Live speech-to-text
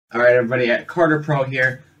Alright everybody, at Carter Pro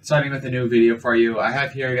here, starting with a new video for you. I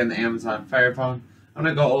have here again the Amazon Fire Phone. I'm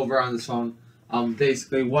going to go over on this phone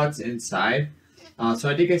basically what's inside. So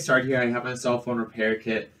I did get started here. I have my cell phone repair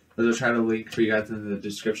kit, which I'll try to link for you guys in the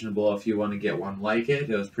description below if you want to get one like it.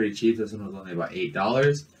 It was pretty cheap. This one was only about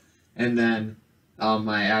 $8. And then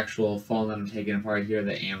my actual phone that I'm taking apart here,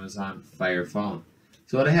 the Amazon Fire Phone.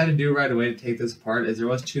 So what I had to do right away to take this apart is there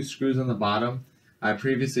was 2 screws on the bottom. I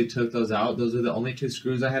previously took those out. Those are the only 2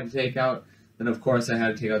 screws I had to take out. Then of course I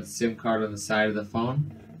had to take out the SIM card on the side of the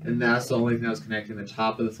phone. And that's the only thing that was connecting the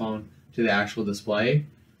top of the phone to the actual display.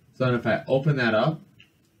 So then if I open that up,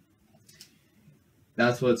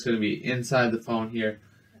 that's what's going to be inside the phone here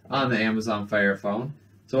on the Amazon Fire Phone.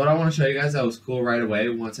 So what I want to show you guys that was cool right away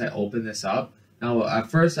once I opened this up. Now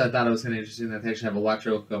at first I thought it was kind of interesting that they actually have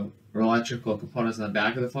electrical components on the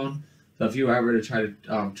back of the phone. So if you were ever to try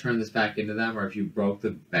to turn this back into them, or if you broke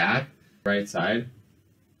the back right side,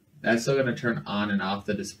 that's still going to turn on and off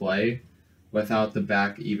the display without the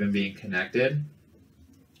back even being connected.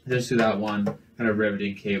 Just through that one kind of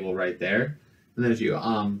riveting cable right there. And then if you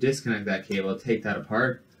disconnect that cable, take that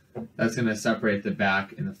apart, that's going to separate the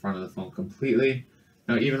back and the front of the phone completely.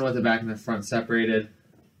 Now even with the back and the front separated,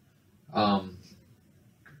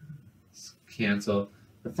 cancel.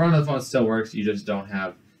 The front of the phone still works, you just don't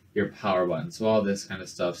have your power button. So all this kind of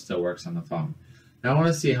stuff still works on the phone. Now I want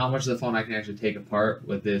to see how much of the phone I can actually take apart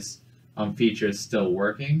with this feature still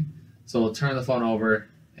working. So we'll turn the phone over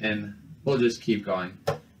and we'll just keep going,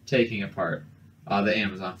 taking apart the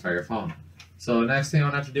Amazon Fire Phone. So next thing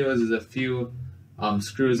I'm going to have to do is a few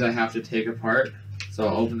screws I have to take apart. So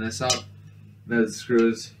I'll open this up. There's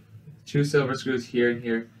screws, 2 silver screws here and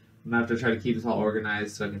here. I'm going to have to try to keep this all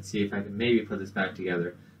organized so I can see if I can maybe put this back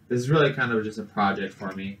together. This is really kind of just a project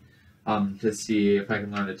for me to see if I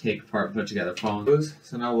can learn to take apart and put together phones.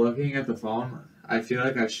 So now looking at the phone, I feel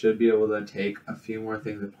like I should be able to take a few more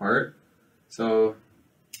things apart. So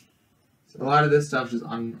a lot of this stuff just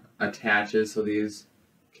unattaches, so these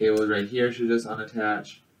cables right here should just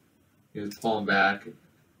unattach. You just pull them back.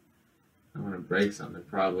 I'm going to break something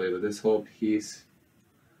probably, but this whole piece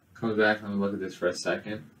comes back. Let me look at this for a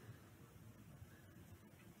second.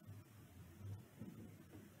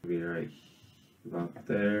 Maybe right about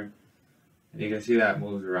there. And you can see that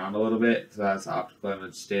moves around a little bit, so that's optical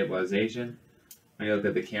image stabilization. When you look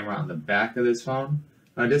at the camera on the back of this phone,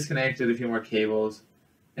 I disconnected a few more cables,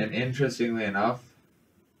 and interestingly enough,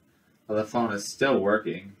 the phone is still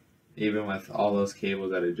working, even with all those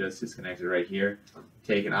cables that I just disconnected right here,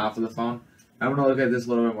 taken off of the phone. I'm going to look at this a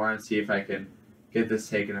little bit more and see if I can get this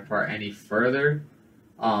taken apart any further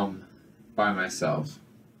by myself.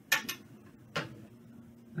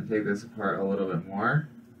 And take this apart a little bit more.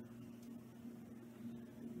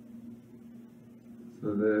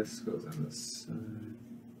 So this goes on this side.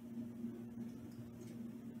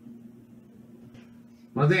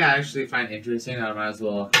 One thing I actually find interesting that I might as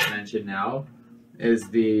well mention now is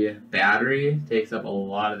the battery takes up a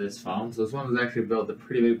lot of this phone. So this one was actually built with a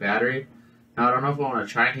pretty big battery. Now I don't know if I want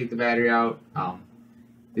to try and take the battery out.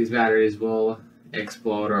 These batteries will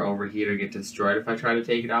explode or overheat or get destroyed if I try to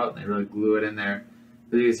take it out. They really glue it in there.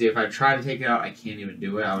 As you can see, if I try to take it out, I can't even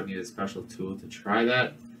do it. I would need a special tool to try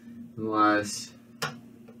that. Unless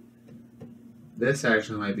this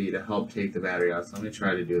actually might be to help take the battery out. So let me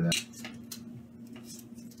try to do that.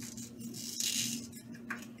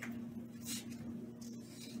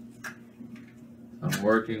 I'm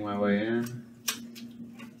working my way in.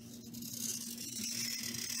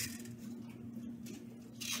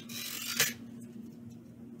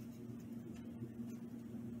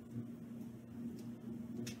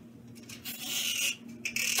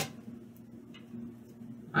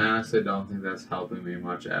 I honestly don't think that's helping me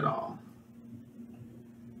much at all.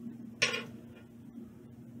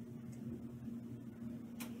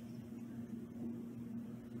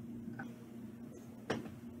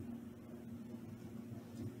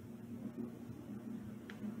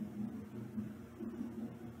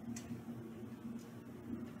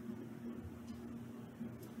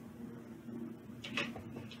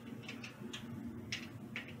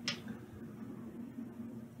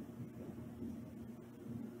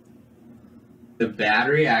 The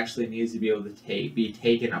battery actually needs to be able to be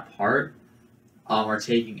taken apart or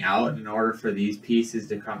taken out in order for these pieces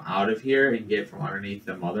to come out of here and get from underneath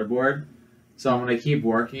the motherboard. So I'm going to keep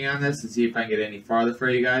working on this and see if I can get any farther for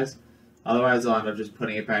you guys. Otherwise I'll end up just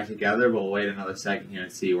putting it back together, but we'll wait another second here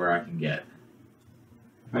and see where I can get.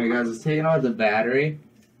 Alright guys, it's taking out the battery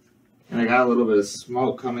and I got a little bit of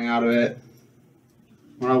smoke coming out of it.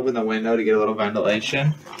 I'm going to open the window to get a little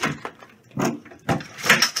ventilation.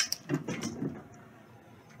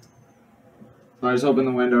 I just opened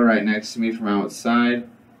the window right next to me from outside.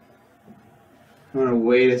 I'm going to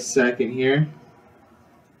wait a second here.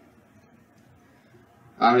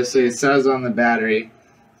 Obviously it says on the battery,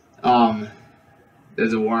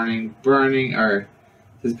 there's a warning, burning, or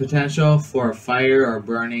there's potential for fire or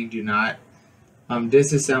burning. Do not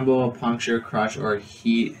disassemble, puncture, crush, or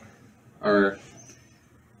heat, or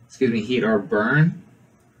heat or burn.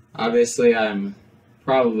 Obviously I'm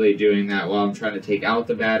probably doing that while I'm trying to take out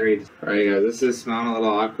the battery. Alright guys, this is smelling a little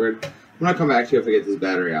awkward. I'm going to come back to you if I get this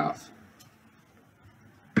battery off.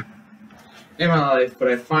 In my life, but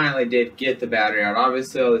I finally did get the battery out.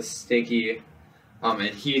 Obviously all this sticky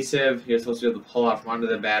adhesive you're supposed to be able to pull out from under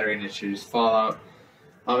the battery and it should just fall out.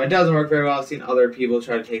 It doesn't work very well. I've seen other people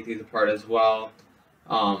try to take these apart as well.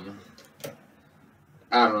 I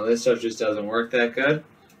don't know, this stuff just doesn't work that good.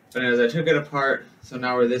 But anyways, I took it apart, so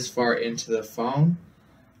now we're this far into the phone.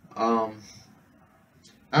 I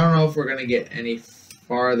don't know if we're going to get any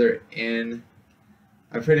farther in.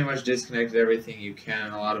 I pretty much disconnected everything you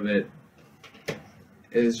can. A lot of it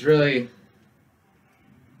is really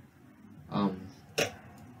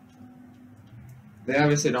they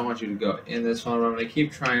obviously don't want you to go in this phone, but I'm going to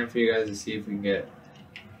keep trying for you guys to see if we can get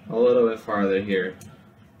a little bit farther here.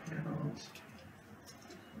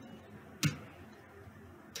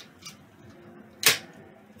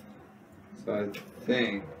 So I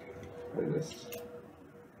think I just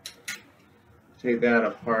take that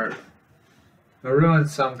apart. I ruined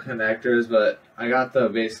some connectors, but I got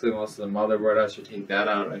basically most of the motherboard. I should take that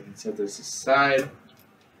out. I can set this aside.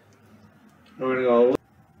 We're gonna go.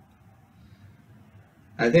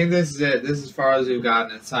 I think this is it. This is as far as we've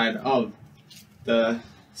gotten inside of the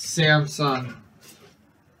Samsung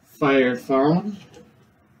Fire phone.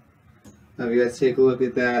 Now you guys take a look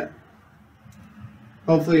at that.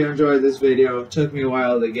 Hopefully you enjoyed this video. It took me a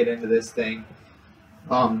while to get into this thing.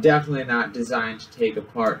 Definitely not designed to take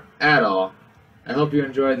apart at all. I hope you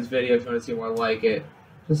enjoyed this video. If you want to see more like it,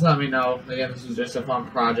 just let me know. Again, this was just a fun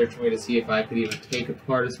project for me to see if I could even take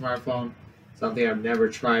apart a smartphone. Something I've never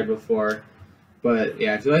tried before. But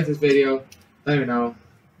yeah, if you like this video, let me know.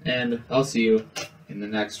 And I'll see you in the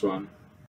next one.